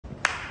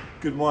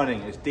Good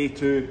morning, it's day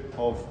 2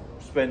 of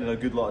spending a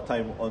good lot of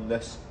time on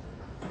this.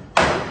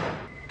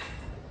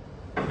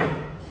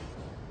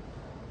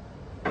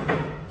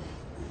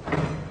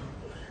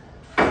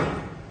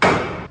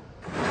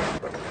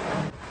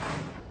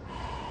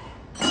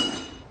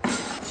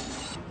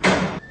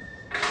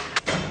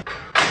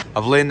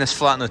 I've laid this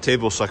flat on the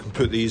table so I can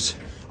put these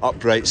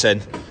uprights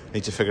in. I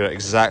need to figure out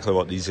exactly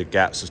what these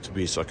gaps are to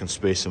be so I can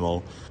space them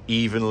all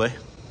evenly.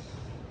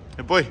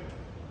 Hey boy.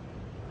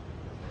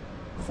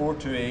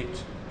 428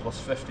 plus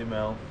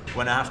 50mm.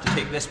 When I have to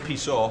take this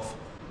piece off,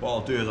 what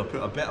I'll do is I'll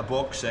put a bit of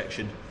box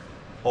section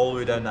all the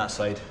way down that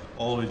side,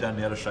 all the way down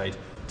the other side,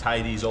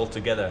 tie these all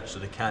together so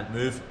they can't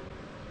move,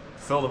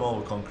 fill them all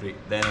with concrete,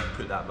 then I can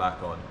put that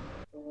back on.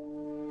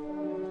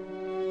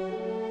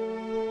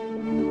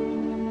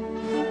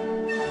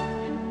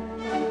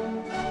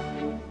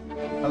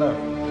 Hello.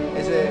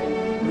 Is it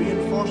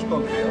reinforced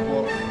concrete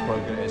or what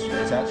concrete it is?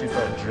 It's actually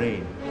for a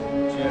drain.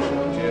 Cheers,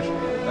 cheers.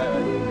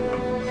 Bye.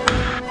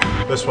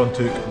 This one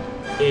took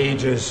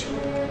ages.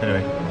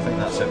 Anyway, I think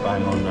that's it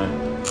bang on now.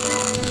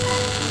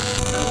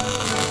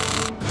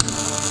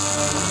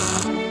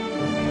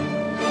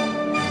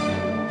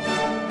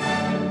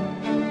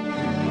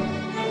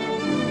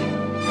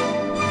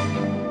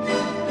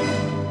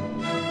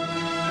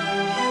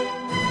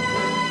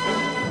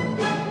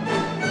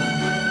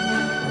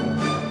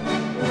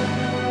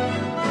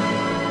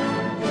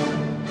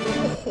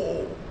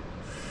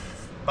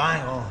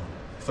 Bang on.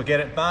 If I get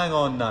it bang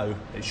on now,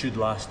 it should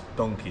last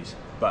donkeys.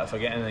 But if I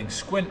get anything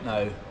squint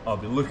now, I'll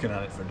be looking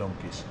at it for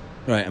donkeys.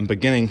 Right, I'm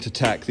beginning to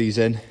tack these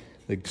in.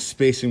 The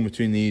spacing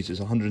between these is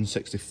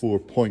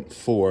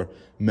 164.4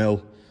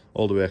 mil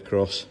all the way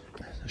across.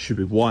 There should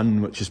be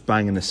one which is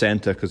bang in the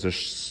centre because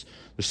there's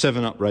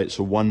 7 uprights,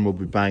 so one will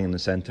be bang in the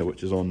centre,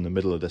 which is on the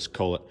middle of this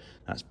collet.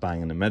 That's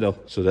bang in the middle.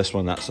 So this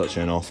one, that's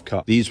actually an off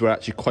cut. These were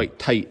actually quite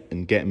tight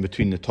in getting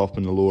between the top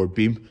and the lower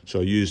beam. So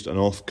I used an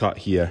off cut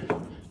here,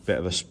 bit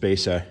of a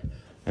spacer,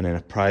 and then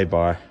a pry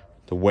bar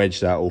to wedge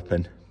that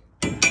open.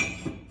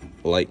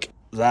 Like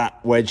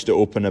that, wedged it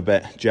open a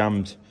bit,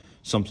 jammed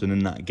something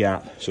in that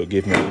gap, so it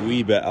gave me a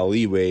wee bit of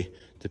leeway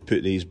to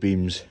put these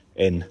beams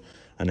in,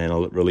 and then I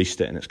released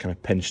it and it's kind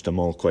of pinched them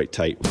all quite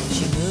tight.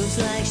 She moves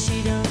like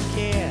she don't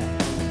care.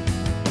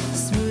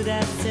 Smooth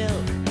as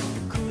silk.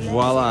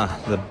 Voila,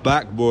 the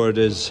backboard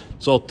it's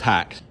all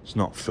tacked. It's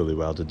not fully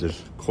welded,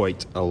 there's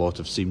quite a lot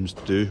of seams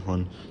to do.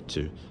 1,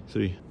 2,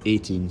 3,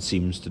 18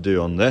 seams to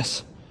do on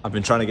this. I've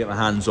been trying to get my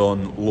hands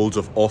on loads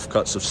of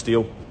offcuts of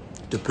steel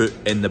to put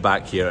in the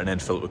back here and then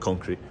fill it with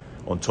concrete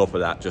on top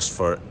of that just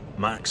for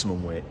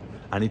maximum weight.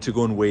 I need to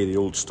go and weigh the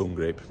old stone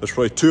grape. There's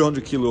probably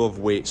 200 kilo of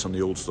weights on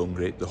the old stone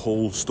grape. The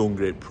whole stone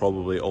grape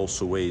probably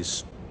also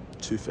weighs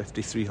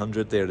 250,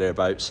 300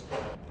 thereabouts.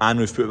 And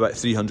we've put about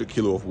 300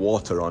 kilo of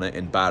water on it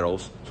in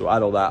barrels. So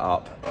add all that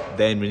up,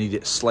 then we need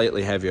it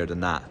slightly heavier than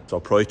that. So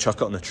I'll probably chuck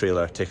it on the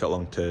trailer, take it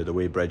along to the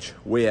weighbridge,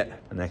 weigh it,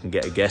 and I can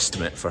get a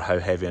guesstimate for how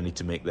heavy I need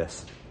to make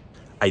this.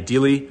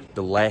 Ideally,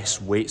 the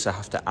less weights I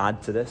have to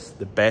add to this,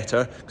 the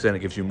better, because then it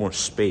gives you more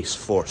space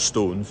for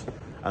stones.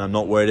 And I'm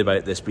not worried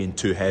about this being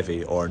too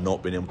heavy or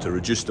not being able to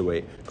reduce the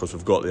weight, because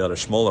we've got the other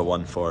smaller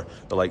one for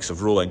the likes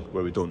of rolling,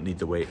 where we don't need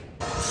the weight.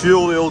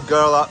 Fuel the old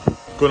girl up,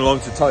 going along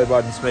to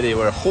Tullibard and Smitty,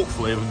 where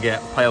hopefully we can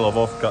get a pile of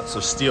offcuts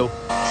of steel.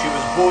 She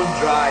was bone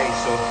dry,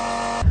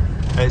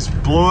 so it's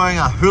blowing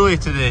a hoolie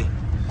today.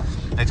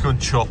 Let's go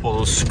and chop all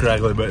those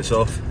scraggly bits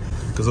off,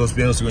 because those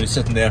bales are going to be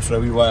sitting there for a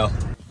wee while.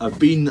 I've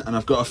been and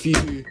I've got a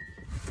few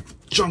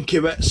chunky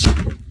bits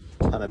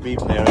and a beam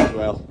there as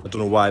well. I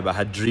don't know why, but I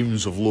had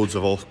dreams of loads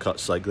of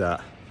offcuts like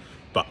that,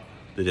 but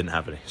they didn't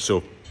have any.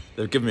 So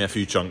they've given me a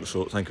few chunks,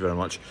 so thank you very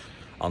much.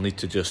 I'll need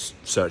to just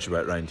search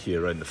about around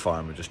here, around the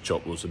farm, and just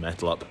chop loads of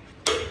metal up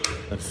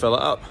and fill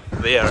it up.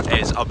 There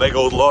is a big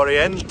old lorry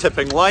in,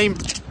 tipping lime.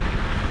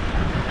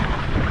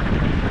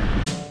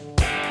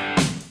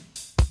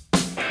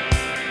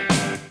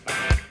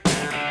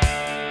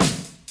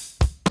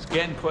 It's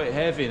getting quite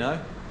heavy now.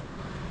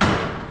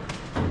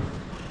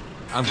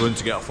 I'm going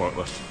to get a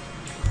forklift.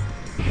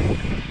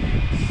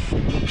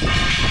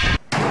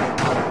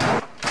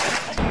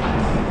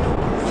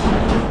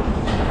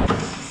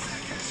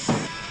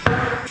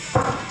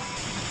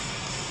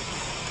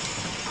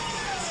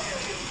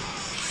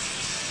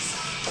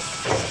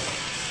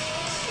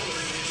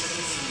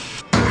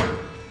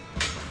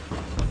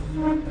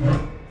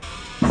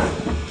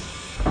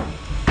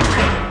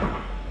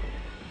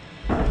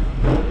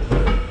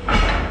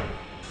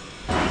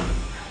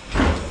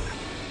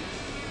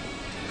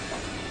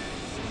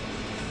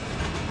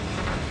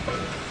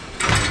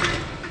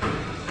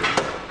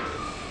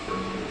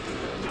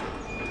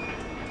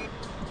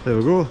 There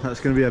we go,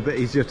 that's going to be a bit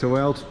easier to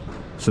weld.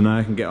 So now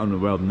I can get on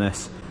with welding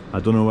this. I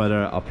don't know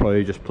whether I'll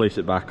probably just place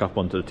it back up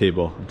onto the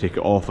table and take it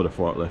off of the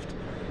forklift.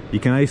 You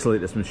can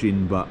isolate this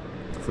machine, but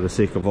for the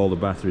sake of all the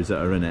batteries that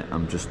are in it,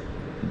 I'm just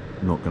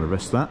not going to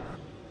risk that.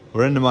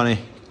 We're in the money,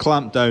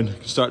 clamped down,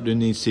 start doing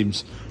these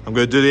seams. I'm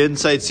going to do the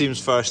inside seams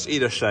first,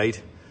 either side,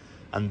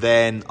 and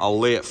then I'll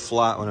lay it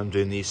flat when I'm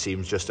doing these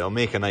seams, just it'll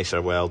make a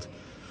nicer weld.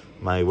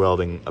 my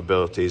welding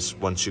abilities,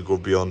 once you go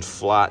beyond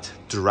flat,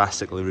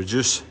 drastically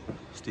reduce.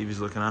 Stevie's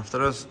looking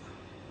after us.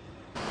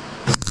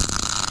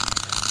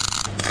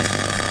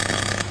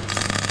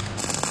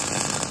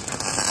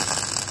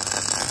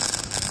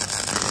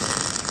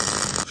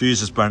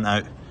 Fuse is burnt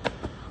out.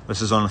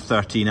 This is on a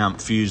 13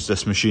 amp fuse,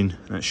 this machine,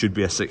 and it should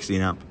be a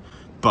 16 amp,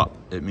 but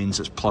it means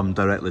it's plumbed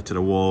directly to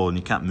the wall and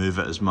you can't move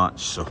it as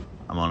much, so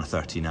I'm on a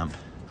 13 amp.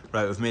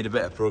 Right, we've made a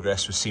bit of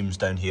progress with seams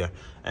down here.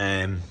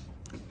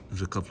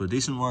 There's a couple of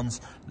decent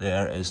ones.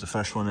 There is the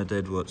first one I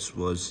did, which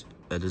was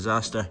a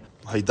disaster.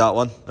 Hide that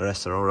one, the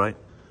rest are all right.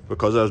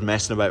 Because I was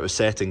messing about with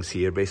settings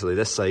here, basically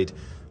this side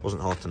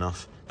wasn't hot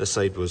enough. This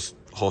side was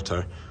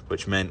hotter,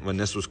 which meant when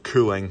this was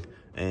cooling,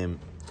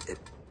 it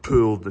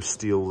pulled the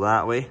steel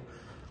that way.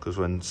 Because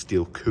when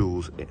steel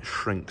cools, it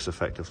shrinks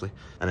effectively.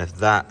 And if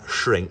that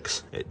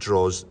shrinks, it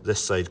draws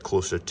this side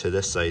closer to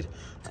this side,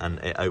 and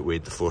it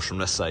outweighed the force from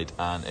this side,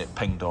 and it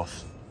pinged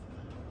off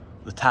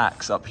the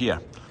tacks up here.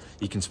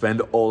 You can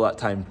spend all that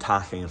time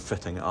tacking and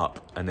fitting it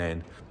up, and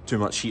then too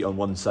much heat on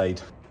one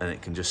side, and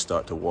it can just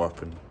start to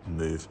warp and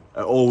move.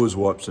 It always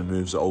warps and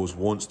moves, it always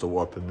wants to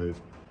warp and move.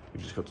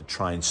 You've just got to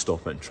try and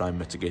stop it, and try and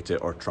mitigate it,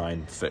 or try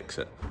and fix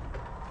it.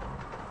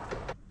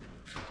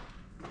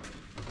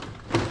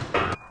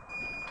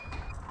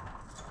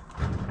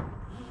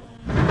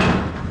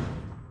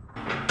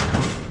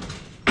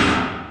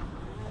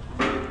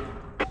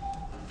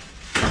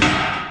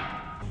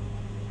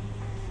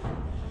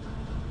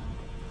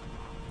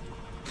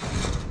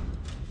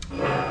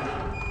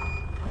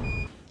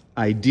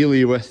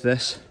 Ideally with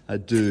this,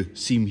 I'd do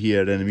seam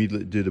here and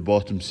immediately do the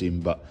bottom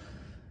seam, but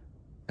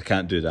I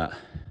can't do that,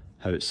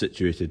 how it's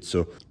situated.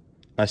 So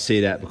I say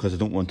that because I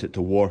don't want it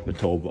to warp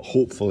at all, but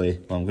hopefully,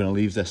 well, I'm going to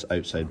leave this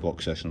outside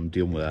box section, I'm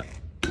dealing with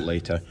that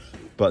later.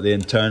 But the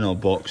internal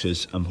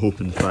boxes, I'm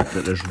hoping the fact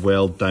that there's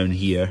weld down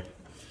here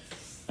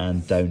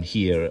and down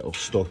here, it'll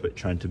stop it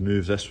trying to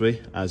move this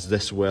way as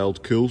this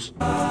weld cools.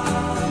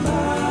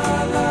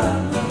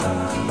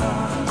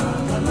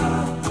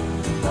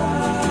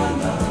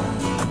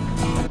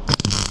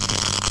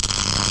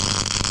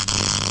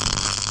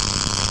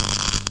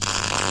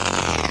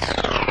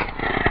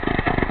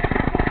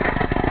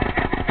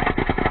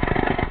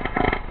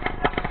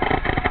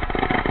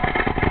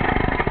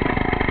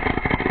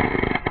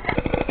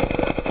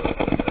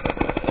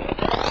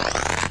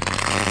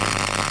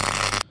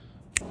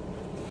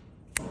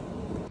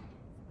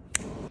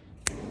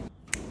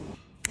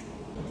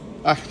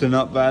 Actually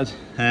not bad.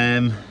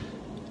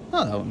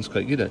 Oh, that one's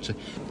quite good actually.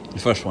 The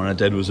first one I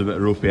did was a bit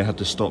ropey. I had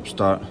to stop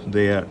start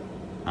there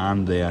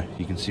and there.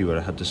 You can see where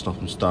I had to stop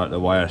and start. The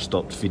wire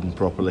stopped feeding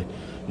properly.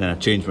 And then I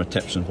changed my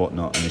tips and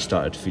whatnot, and they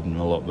started feeding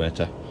a lot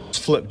better.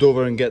 Just flipped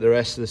over and get the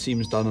rest of the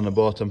seams done on the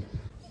bottom.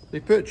 They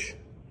pooch.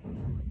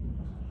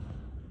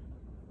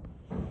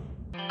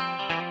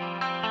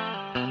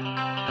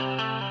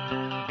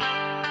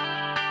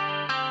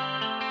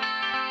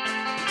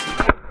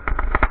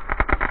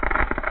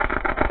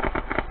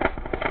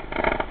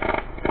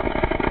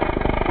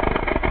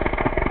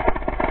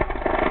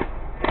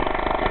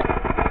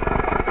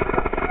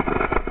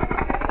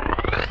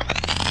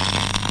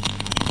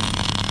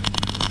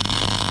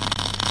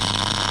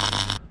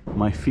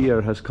 My fear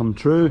has come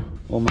true.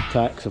 All my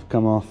tacks have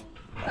come off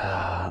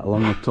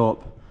along the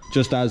top.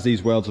 Just as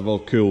these welds have all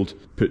cooled,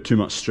 put too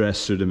much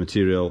stress through the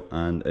material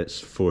and it's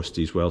forced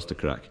these welds to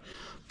crack.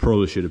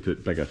 Probably should have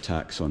put bigger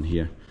tacks on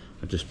here.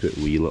 I just put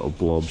wee little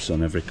blobs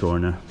on every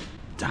corner.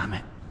 Damn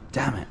it,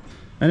 damn it.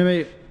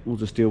 Anyway, we'll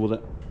just deal with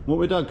it. What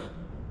we dug?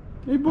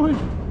 Hey boy.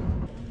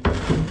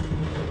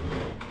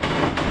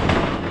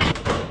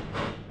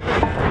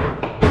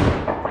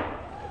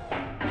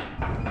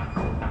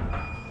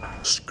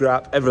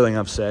 Scrap everything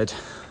I've said.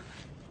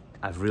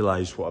 I've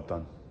realised what I've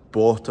done.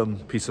 Bottom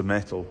piece of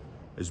metal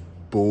is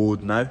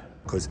bowed now,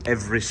 because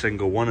every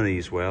single one of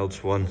these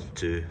welds, 1,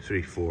 2,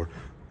 3, 4,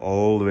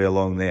 all the way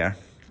along there,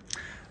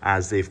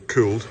 as they've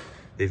cooled,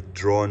 they've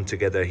drawn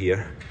together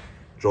here,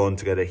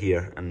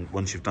 and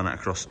once you've done it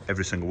across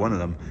every single one of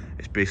them,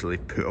 it's basically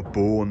put a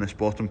bow on this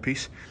bottom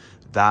piece.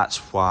 That's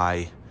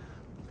why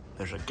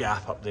there's a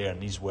gap up there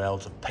and these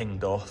welds have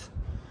pinged off,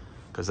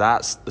 because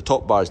that's, the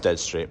top bar is dead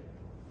straight.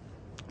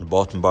 The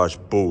bottom bar's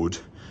bowed,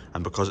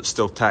 and because it's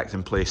still tacked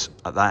in place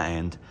at that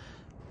end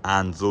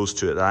and those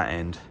two at that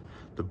end,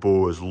 the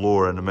bow is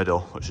lower in the middle,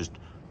 which has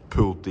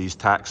pulled these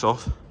tacks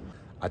off.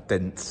 I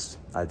didn't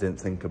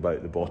think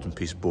about the bottom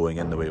piece bowing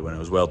in the way when I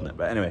was welding it,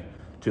 but anyway,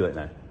 too late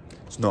now.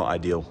 It's not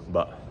ideal,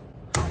 but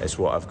it's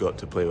what I've got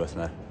to play with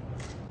now.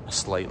 A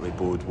slightly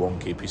bowed,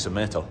 wonky piece of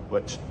metal,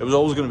 which it was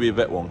always going to be a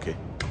bit wonky.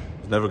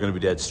 It's never going to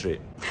be dead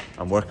straight.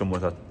 I'm working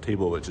with a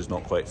table which is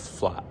not quite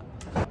flat,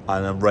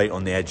 and I'm right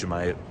on the edge of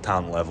my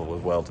talent level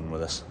with welding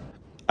with this.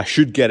 I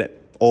should get it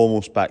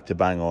almost back to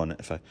bang on.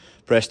 If I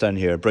press down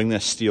here, bring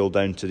this steel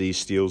down to these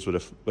steels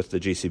with the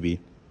JCB,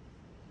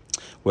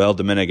 weld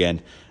them in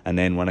again, and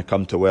then when I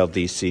come to weld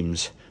these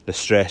seams, the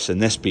stress in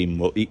this beam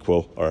will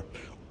equal, or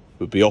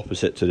would be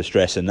opposite to the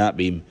stress in that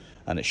beam,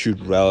 and it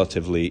should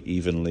relatively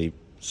evenly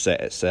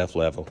set itself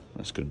level.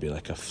 It's going to be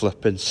like a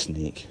flipping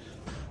snake.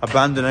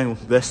 abandoning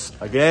this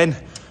again.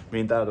 Me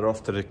and Dad are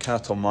off to the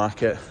cattle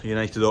market,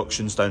 United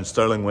Auctions down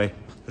Stirling Way.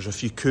 There's a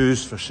few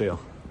coos for sale,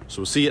 so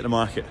we'll see you at the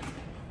market.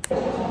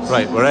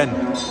 Right, we're in.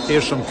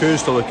 Here's some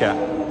coos to look at.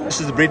 This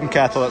is the breeding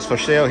cattle that's for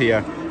sale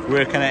here.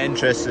 We're kind of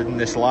interested in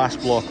this last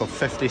block of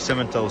 50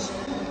 Simmentals.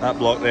 That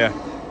block there.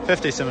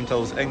 50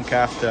 Simmentals in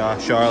calf to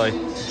Charlie,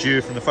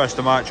 due from the 1st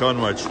of March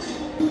onwards.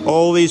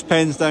 All these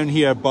pens down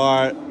here,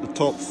 bar the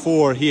top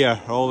 4 here,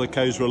 are all the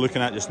cows we're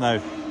looking at just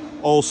now.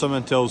 All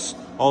Simmentals,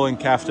 all in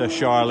calf to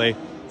Charlie.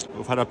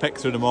 We've had a pick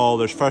through them all.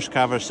 There's first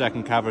calvers,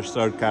 second calvers,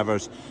 third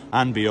calvers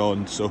and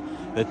beyond. So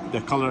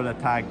the colour of the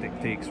tag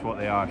dictates what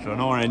they are. So an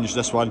orange,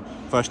 this one,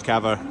 first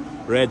calver,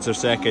 reds are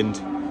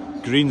second,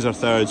 greens are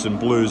thirds and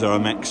blues are a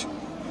mix.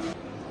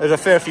 There's a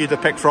fair few to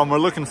pick from. We're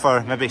looking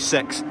for maybe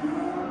 6.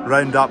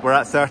 Round up, we're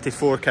at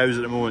 34 cows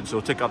at the moment, so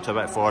we'll take up to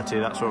about 40.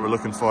 That's what we're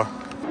looking for.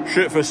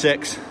 Shoot for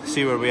 6,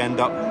 see where we end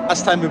up.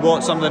 Last time we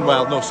bought something,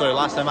 well, no, sorry,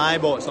 last time I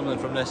bought something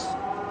from this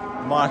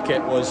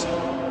market was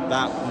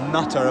that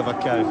nutter of a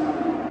cow.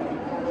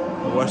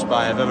 The worst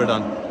buy I've ever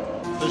done.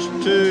 There's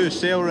 2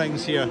 sale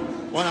rings here,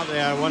 one up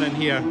there, one in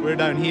here. We're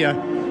down here.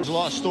 There's a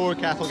lot of store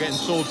cattle getting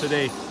sold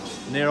today,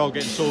 and they're all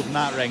getting sold in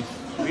that ring.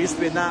 We used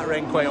to be in that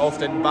ring quite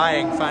often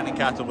buying fattening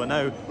cattle, but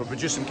now we're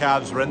producing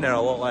calves, we're in there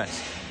a lot less.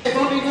 40,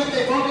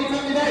 50, 40,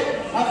 50 day,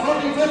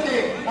 40, 50,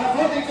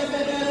 40, 50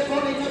 day,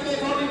 40, 50,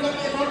 40,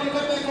 50, 40,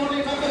 50,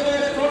 40, 50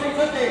 day, 40,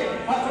 50,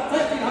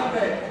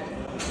 1500.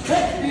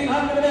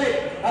 1500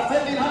 day,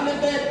 1500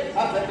 day,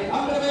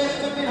 1500 day,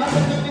 1500,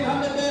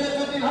 1500 day,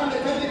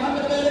 1500,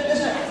 1500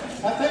 day,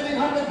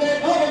 1500 day,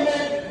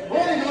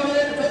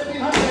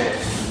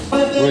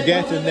 1500. We're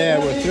getting there,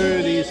 we're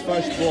through these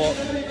first block.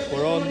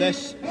 We're on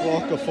this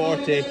block of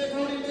 40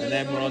 and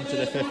then we're on to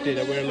the 50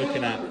 that we're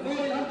looking at.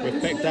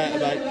 We've picked out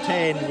about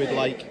 10 we'd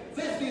like,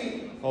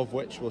 of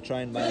which we'll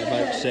try and buy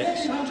about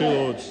 6, 2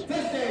 loads. You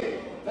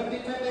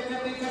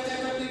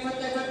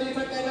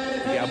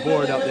get a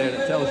board up there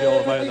that tells you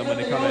all about them when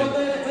they come in.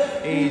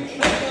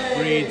 Age,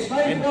 breed,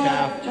 in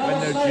calf, when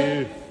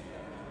they're due.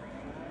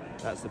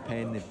 That's the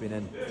pen they've been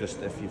in,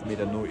 just if you've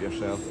made a note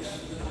yourself.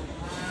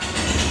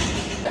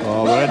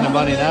 Oh, we're in the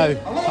money now,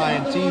 pie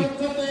and tea.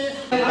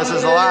 This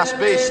is the last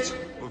beast.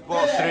 We've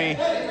bought 3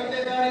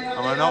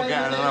 and we're not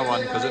getting another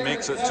one because it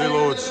makes it 2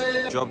 loads.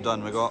 Job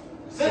done, we got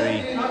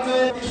 3.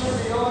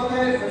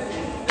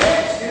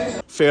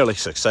 Fairly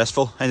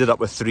successful, ended up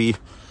with 3.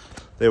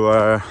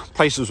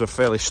 Prices were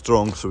fairly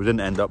strong, so we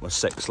didn't end up with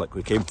 6 like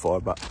we came for,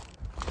 but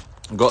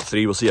we got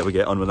 3, we'll see how we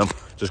get on with them.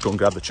 Just go and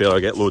grab the trailer,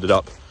 get loaded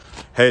up,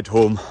 head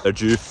home. They're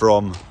due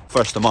from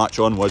 1st of March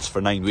onwards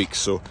for 9 weeks,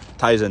 so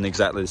ties in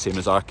exactly the same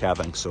as our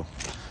calving, so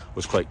I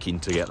was quite keen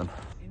to get them.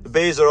 The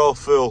bays are all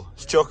full,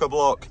 it's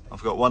chock-a-block.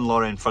 I've got 1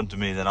 lorry in front of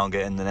me, then I'll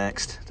get in the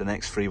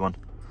next free one.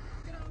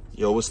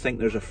 You always think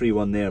there's a free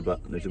one there, but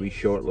there's a wee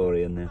short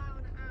lorry in there.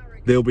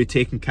 They'll be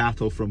taking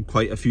cattle from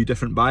quite a few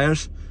different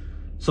buyers.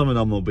 Some of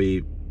them will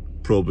be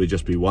probably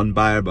just be one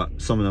buyer,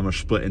 but some of them are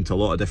split into a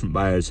lot of different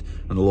buyers,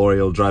 and the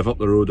lorry will drive up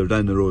the road or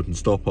down the road and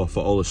stop off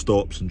at all the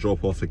stops and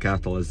drop off the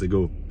cattle as they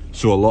go.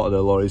 So a lot of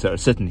the lorries that are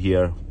sitting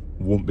here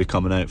won't be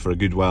coming out for a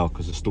good while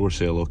because the store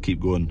sale will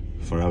keep going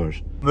for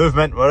hours.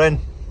 Movement, we're in.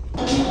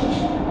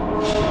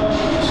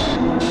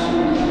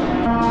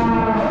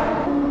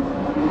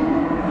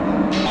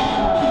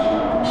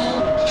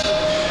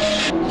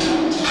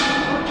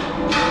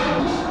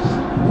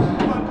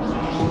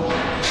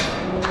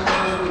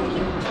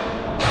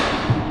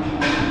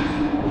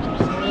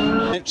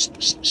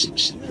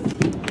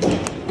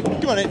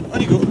 Come on in,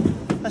 on you go.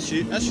 That's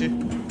you, that's you.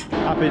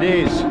 Happy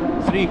days.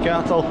 3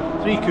 cattle,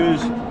 3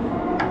 coos.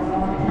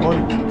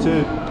 1,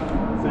 2,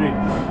 3.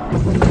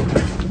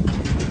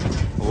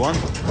 1.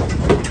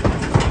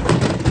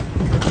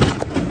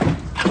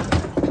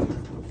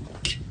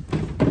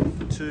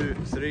 2,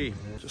 3.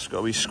 Just got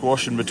a wee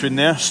squash in between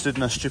there, stood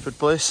in a stupid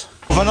place.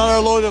 Another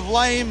load of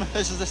lime.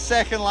 This is the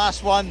second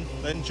last one,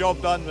 then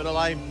job done with the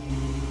lime.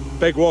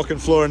 Big walking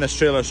floor in this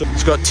trailer, so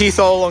it's got teeth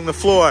all along the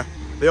floor.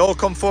 They all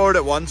come forward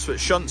at once, so it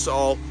shunts it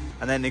all,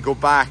 and then they go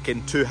back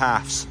in 2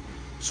 halves.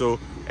 So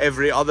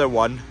every other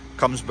one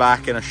comes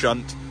back in a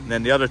shunt, and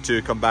then the other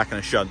 2 come back in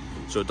a shunt.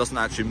 So it doesn't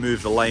actually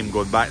move the lime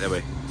going back that way.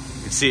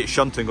 You can see it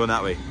shunting going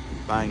that way.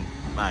 Bang,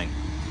 bang.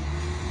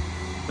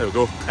 There we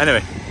go.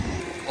 Anyway,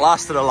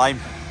 last of the lime.